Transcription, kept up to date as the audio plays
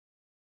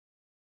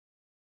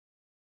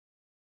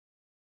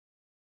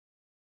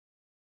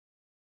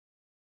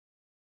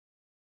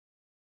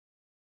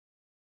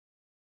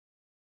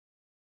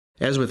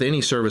As with any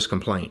service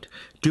complaint,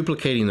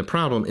 duplicating the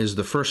problem is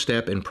the first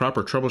step in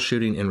proper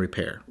troubleshooting and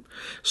repair.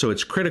 So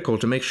it's critical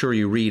to make sure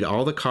you read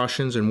all the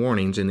cautions and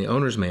warnings in the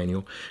owner's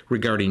manual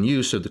regarding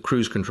use of the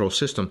cruise control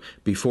system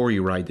before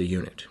you ride the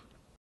unit.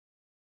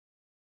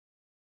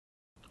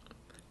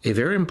 A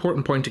very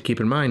important point to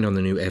keep in mind on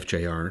the new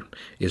FJR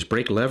is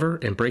brake lever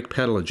and brake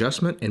pedal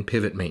adjustment and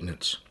pivot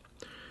maintenance.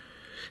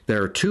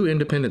 There are two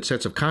independent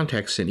sets of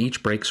contacts in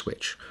each brake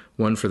switch,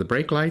 one for the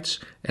brake lights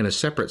and a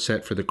separate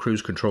set for the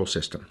cruise control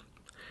system.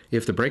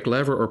 If the brake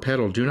lever or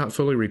pedal do not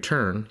fully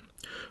return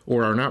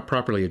or are not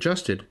properly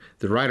adjusted,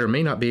 the rider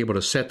may not be able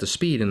to set the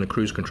speed in the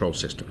cruise control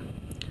system.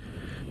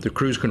 The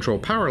cruise control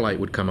power light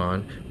would come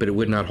on, but it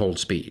would not hold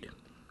speed.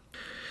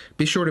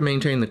 Be sure to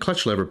maintain the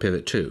clutch lever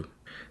pivot too.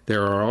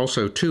 There are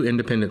also two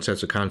independent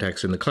sets of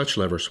contacts in the clutch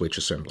lever switch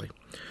assembly,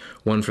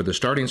 one for the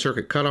starting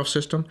circuit cutoff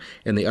system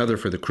and the other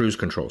for the cruise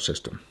control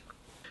system.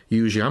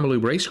 Use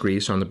Yamaha race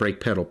grease on the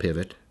brake pedal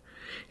pivot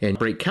and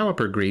brake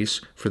caliper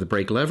grease for the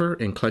brake lever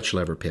and clutch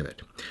lever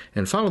pivot,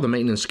 and follow the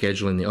maintenance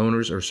schedule in the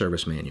owner's or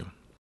service manual.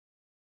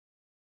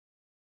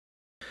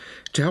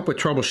 To help with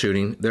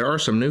troubleshooting, there are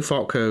some new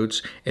fault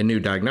codes and new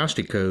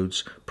diagnostic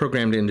codes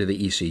programmed into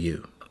the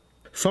ECU.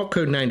 Fault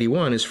code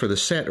 91 is for the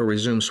set or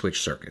resume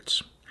switch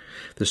circuits.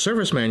 The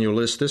service manual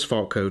lists this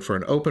fault code for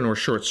an open or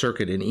short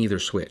circuit in either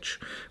switch,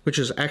 which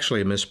is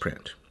actually a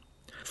misprint.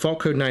 Fault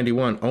code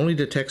 91 only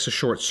detects a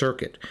short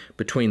circuit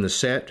between the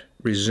set,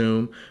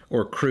 resume,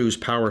 or cruise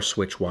power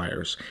switch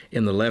wires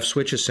in the left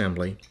switch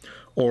assembly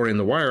or in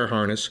the wire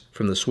harness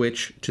from the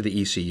switch to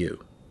the ECU.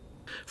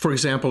 For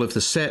example, if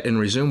the set and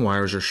resume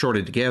wires are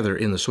shorted together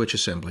in the switch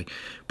assembly,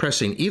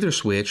 pressing either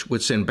switch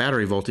would send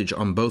battery voltage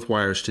on both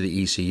wires to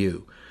the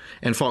ECU,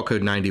 and fault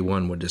code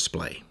 91 would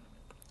display.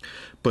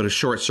 But a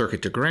short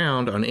circuit to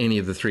ground on any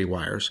of the three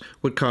wires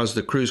would cause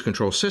the cruise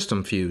control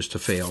system fuse to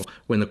fail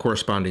when the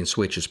corresponding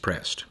switch is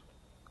pressed.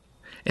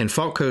 And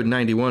fault code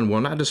 91 will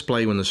not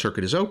display when the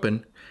circuit is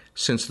open,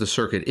 since the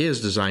circuit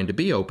is designed to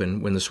be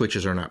open when the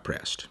switches are not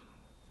pressed.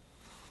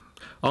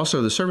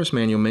 Also, the service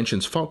manual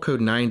mentions fault code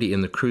 90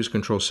 in the cruise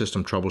control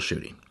system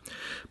troubleshooting,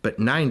 but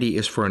 90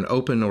 is for an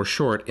open or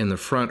short in the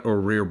front or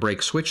rear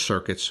brake switch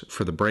circuits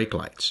for the brake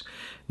lights,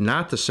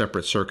 not the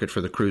separate circuit for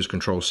the cruise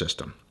control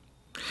system.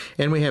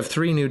 And we have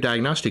three new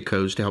diagnostic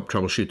codes to help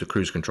troubleshoot the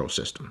cruise control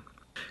system.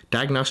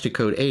 Diagnostic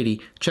Code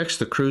 80 checks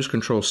the cruise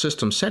control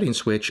system setting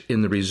switch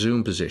in the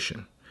resume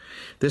position.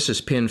 This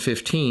is pin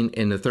 15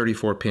 in the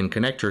 34-pin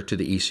connector to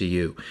the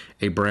ECU,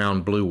 a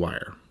brown-blue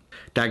wire.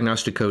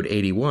 Diagnostic Code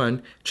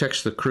 81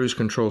 checks the cruise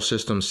control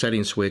system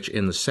setting switch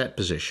in the set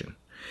position.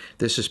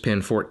 This is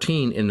pin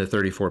 14 in the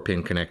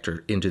 34-pin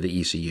connector into the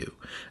ECU,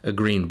 a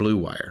green-blue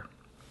wire.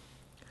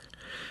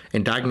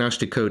 And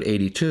Diagnostic Code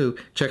 82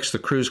 checks the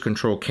cruise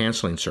control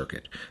canceling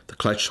circuit, the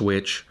clutch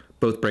switch,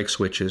 both brake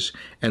switches,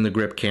 and the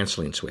grip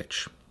canceling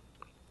switch.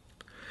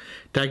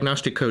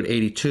 Diagnostic Code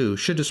 82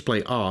 should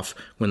display off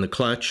when the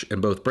clutch and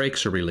both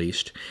brakes are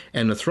released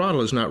and the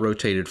throttle is not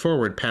rotated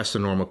forward past the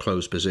normal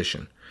closed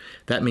position.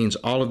 That means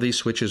all of these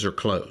switches are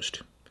closed,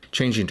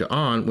 changing to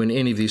on when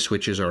any of these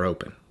switches are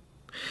open.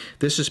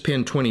 This is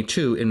pin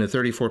 22 in the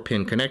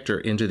 34-pin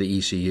connector into the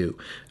ECU,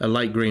 a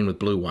light green with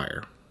blue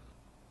wire.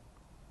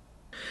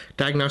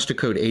 Diagnostic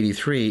Code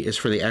 83 is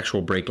for the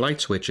actual brake light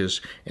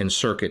switches and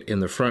circuit in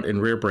the front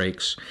and rear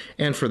brakes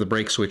and for the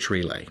brake switch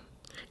relay.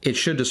 It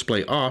should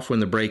display off when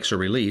the brakes are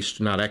released,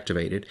 not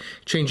activated,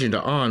 changing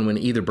to on when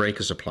either brake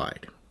is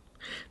applied.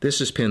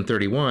 This is pin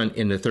 31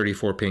 in the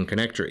 34-pin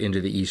connector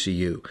into the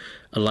ECU,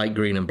 a light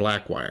green and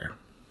black wire.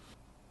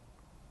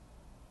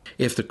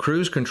 If the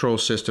cruise control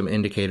system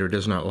indicator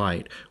does not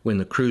light when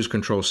the cruise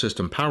control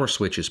system power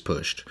switch is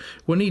pushed,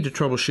 we'll need to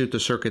troubleshoot the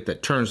circuit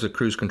that turns the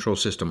cruise control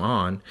system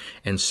on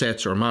and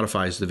sets or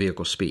modifies the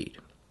vehicle speed.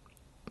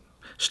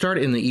 Start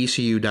in the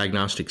ECU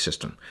diagnostic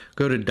system.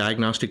 Go to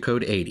Diagnostic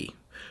Code 80.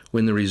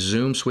 When the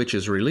resume switch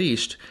is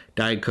released,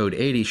 Diag Code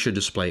 80 should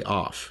display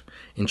off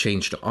and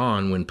change to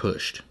on when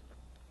pushed.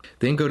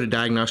 Then go to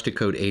Diagnostic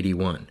Code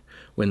 81.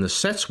 When the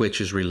set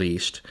switch is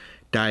released,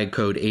 Diag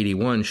Code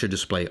 81 should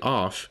display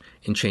off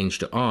and change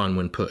to on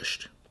when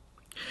pushed.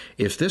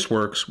 If this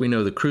works, we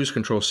know the cruise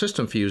control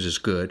system fuse is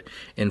good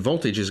and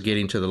voltage is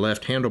getting to the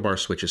left handlebar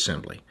switch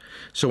assembly.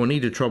 So we'll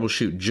need to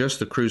troubleshoot just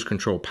the cruise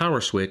control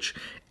power switch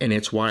and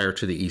its wire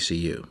to the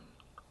ECU.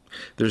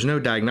 There's no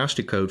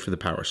diagnostic code for the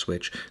power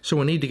switch, so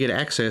we'll need to get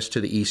access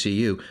to the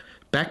ECU.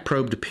 Back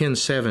probe to pin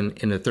 7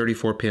 in the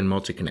 34-pin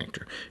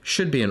multi-connector.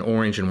 Should be an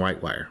orange and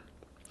white wire.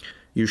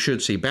 You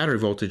should see battery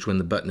voltage when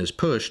the button is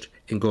pushed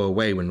and go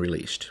away when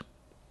released.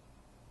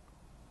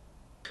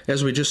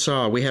 As we just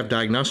saw, we have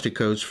diagnostic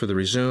codes for the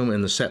resume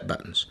and the set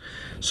buttons.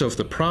 So if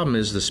the problem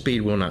is the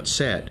speed will not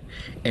set,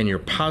 and you're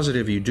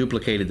positive you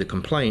duplicated the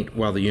complaint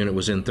while the unit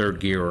was in third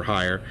gear or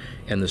higher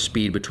and the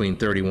speed between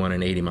 31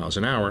 and 80 miles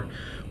an hour,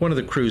 one of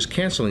the cruise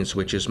canceling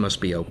switches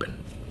must be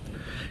open.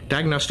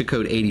 Diagnostic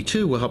Code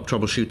 82 will help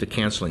troubleshoot the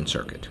canceling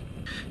circuit.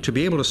 To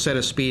be able to set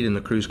a speed in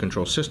the cruise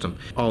control system,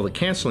 all the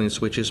canceling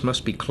switches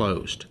must be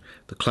closed.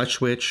 The clutch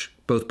switch,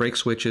 both brake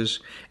switches,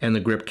 and the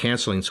grip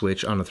canceling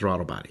switch on the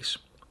throttle bodies.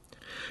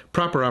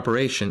 Proper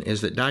operation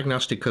is that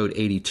Diagnostic Code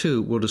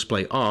 82 will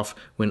display off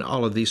when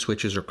all of these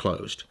switches are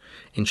closed,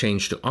 and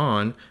change to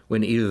on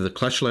when either the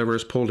clutch lever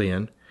is pulled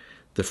in,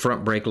 the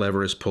front brake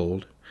lever is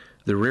pulled,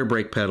 the rear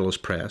brake pedal is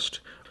pressed,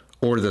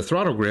 or the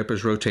throttle grip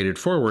is rotated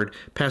forward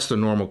past the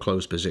normal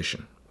closed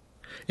position.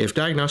 If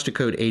Diagnostic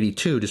Code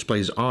 82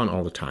 displays on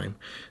all the time,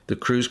 the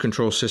cruise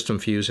control system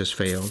fuse has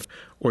failed,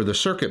 or the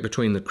circuit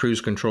between the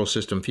cruise control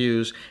system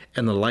fuse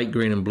and the light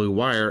green and blue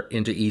wire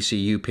into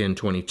ECU pin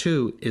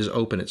 22 is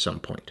open at some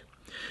point.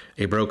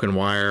 A broken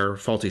wire,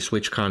 faulty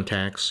switch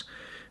contacts,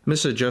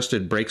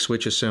 misadjusted brake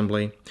switch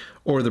assembly,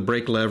 or the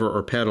brake lever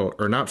or pedal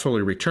are not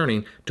fully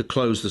returning to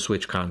close the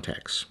switch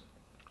contacts.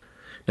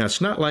 Now,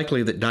 it's not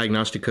likely that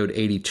Diagnostic Code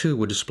 82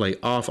 would display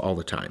off all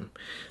the time.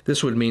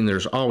 This would mean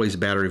there's always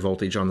battery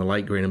voltage on the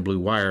light green and blue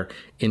wire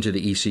into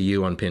the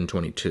ECU on pin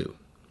 22.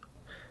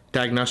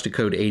 Diagnostic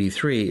Code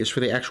 83 is for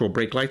the actual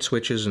brake light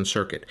switches and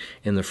circuit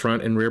in the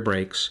front and rear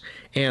brakes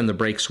and the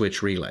brake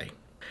switch relay.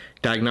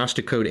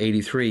 Diagnostic Code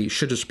 83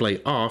 should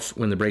display off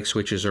when the brake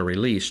switches are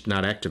released,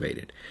 not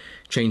activated,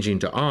 changing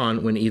to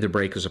on when either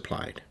brake is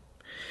applied.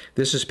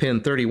 This is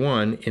pin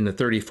 31 in the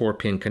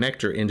 34-pin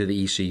connector into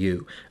the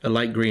ECU, a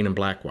light green and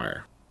black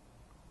wire.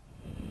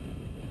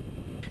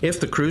 If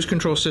the cruise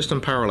control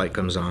system power light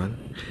comes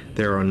on,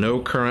 there are no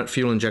current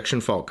fuel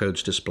injection fault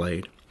codes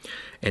displayed,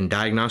 and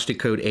Diagnostic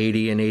Code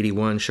 80 and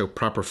 81 show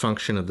proper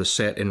function of the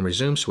set and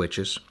resume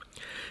switches,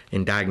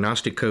 and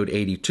Diagnostic Code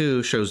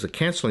 82 shows the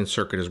canceling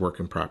circuit is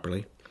working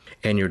properly,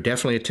 and you're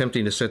definitely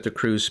attempting to set the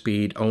cruise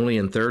speed only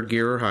in third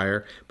gear or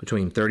higher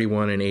between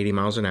 31 and 80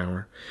 miles an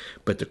hour,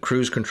 but the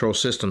cruise control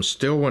system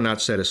still will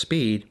not set a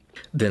speed,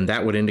 then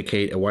that would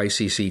indicate a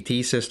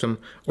YCCT system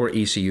or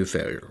ECU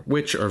failure,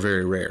 which are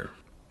very rare.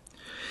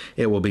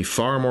 It will be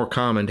far more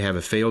common to have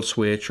a failed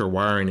switch or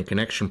wiring and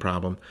connection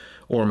problem,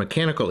 or a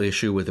mechanical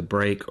issue with a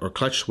brake or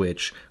clutch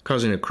switch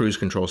causing a cruise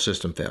control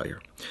system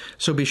failure.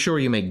 So be sure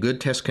you make good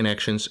test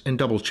connections and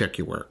double check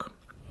your work.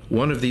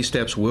 One of these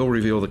steps will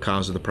reveal the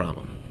cause of the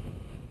problem.